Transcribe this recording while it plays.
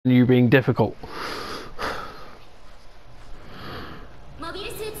you being difficult.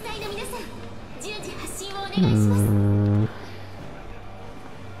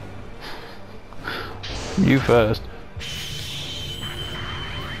 You first.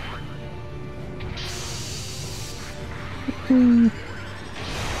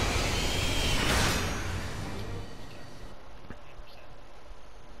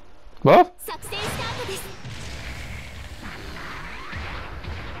 What?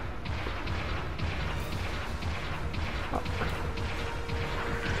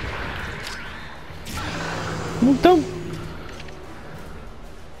 Don't.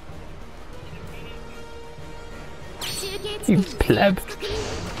 You pleb.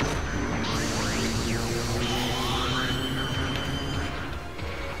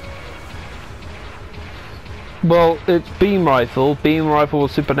 Well, it's beam rifle,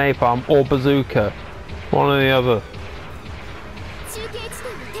 with super napalm, or bazooka. One or the other.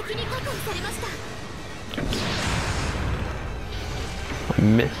 I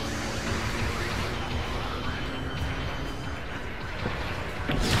missed.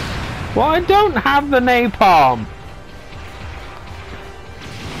 Well, I don't have the napalm.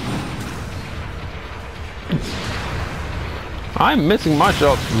 I'm missing my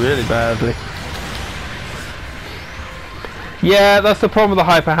shots really badly. Yeah, that's the problem with the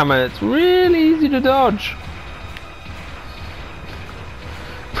hyper hammer. It's really easy to dodge.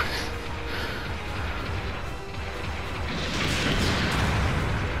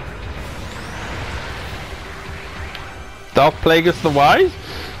 Dark Plagueis the Wise?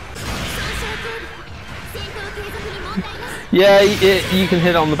 Yeah, you can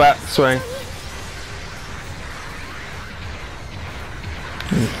hit on the bat swing.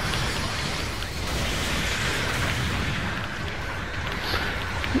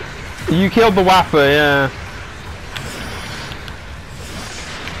 You killed the Wapper, yeah.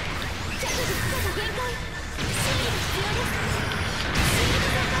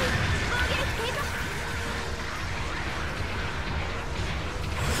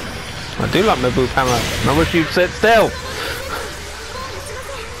 I do like my boop hammer. I wish you'd sit still.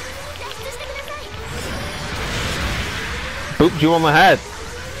 Booped you on the head.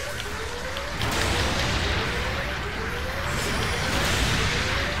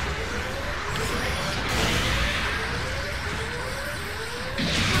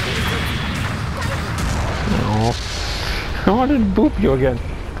 I wanted to boop you again.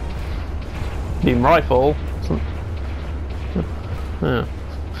 Beam rifle. Yeah.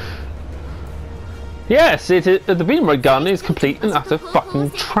 Yes, the beam ray gun is complete and utter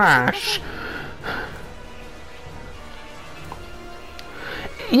fucking trash.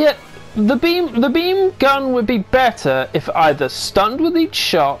 Yeah, the beam gun would be better if either stunned with each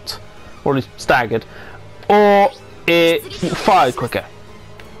shot, or at least staggered, or it fired quicker.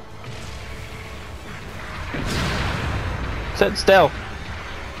 Sit still.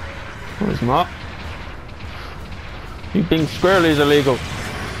 No, it's not. You being squirrely is illegal.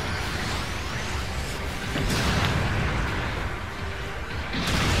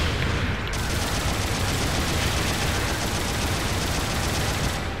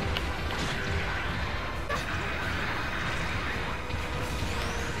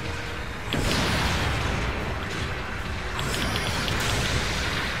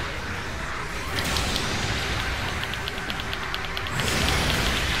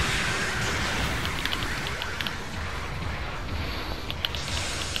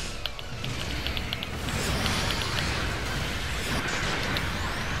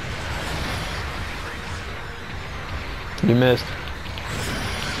 You missed.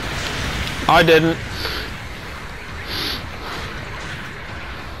 I didn't.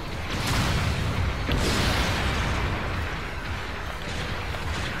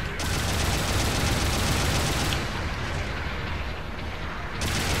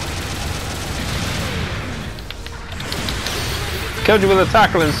 Killed you with a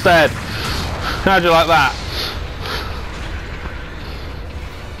tackle instead. How'd you like that?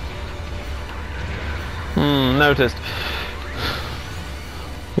 Noticed.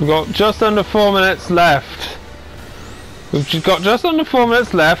 We've got just under 4 minutes left. We've got just under 4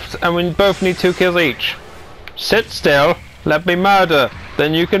 minutes left, and we both need 2 kills each. Sit still, let me murder.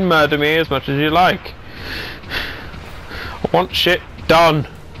 Then you can murder me as much as you like. I want shit done.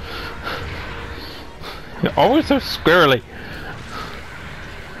 You're always so squirrely.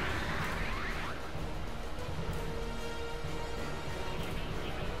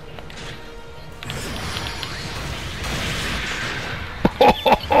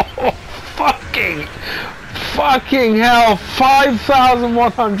 Fucking hell,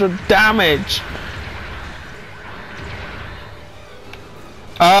 5,100 damage.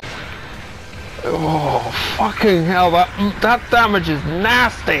 Oh, fucking hell, that damage is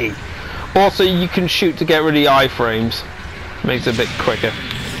nasty! Also, you can shoot to get rid of the iframes. Makes it a bit quicker.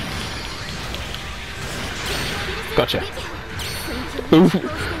 Gotcha. Oof,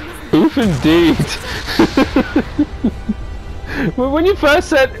 oof indeed. Well, when you first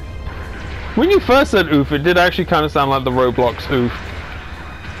said oof, it did actually kind of sound like the Roblox oof.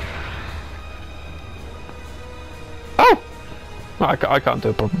 Oh! I can't do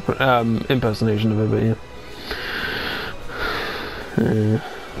a proper impersonation of it, but yeah.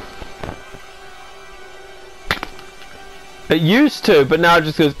 It used to, but now it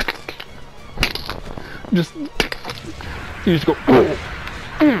just goes. You just go.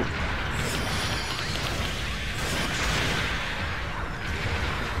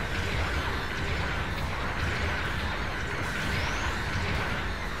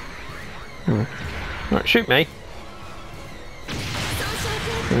 Right, shoot me.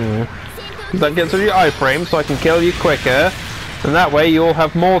 That gets rid of your iframe, so I can kill you quicker, and that way you'll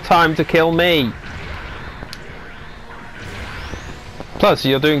have more time to kill me. Plus,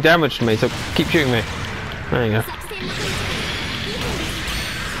 you're doing damage to me, so keep shooting me. There you go.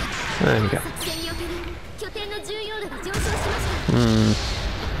 There you go.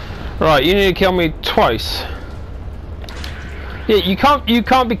 Right, you need to kill me twice. Yeah, you can't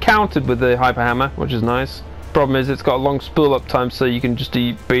be countered with the hyper hammer, which is nice. Problem is, it's got a long spool up time, so you can just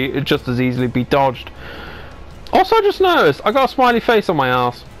as easily be dodged. Also, I just noticed I got a smiley face on my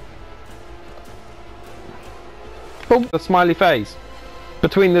ass. Oh, a smiley face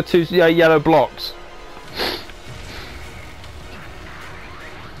between the two yellow blocks.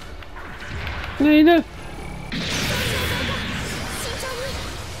 Yeah, you do.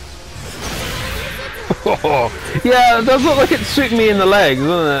 Oh, yeah, it does look like it's shooting me in the legs,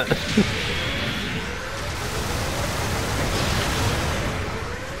 doesn't it?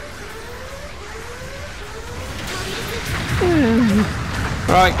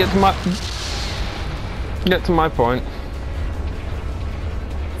 Right, get to my point.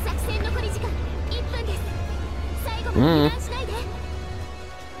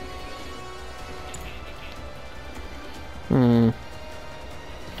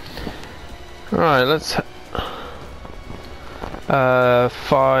 Right, let's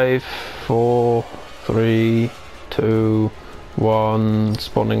 5, 4, 3, 2, 1,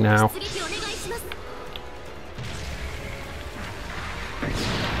 spawning now.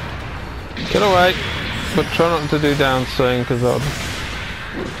 Get away, but try not to do down swing because that'll.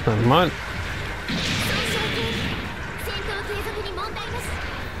 Never mind.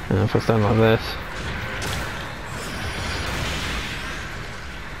 Yeah, if I stand like this.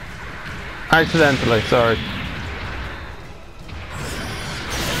 Accidentally, sorry.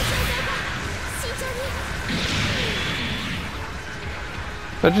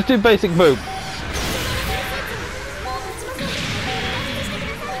 Let's just do basic boop.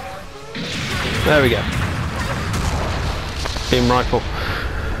 There we go. Beam rifle.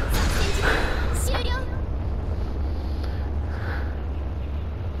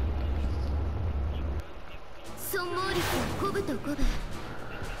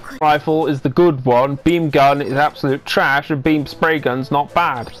 Rifle is the good one, beam gun is absolute trash, and beam spray gun's not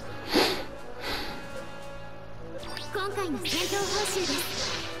bad.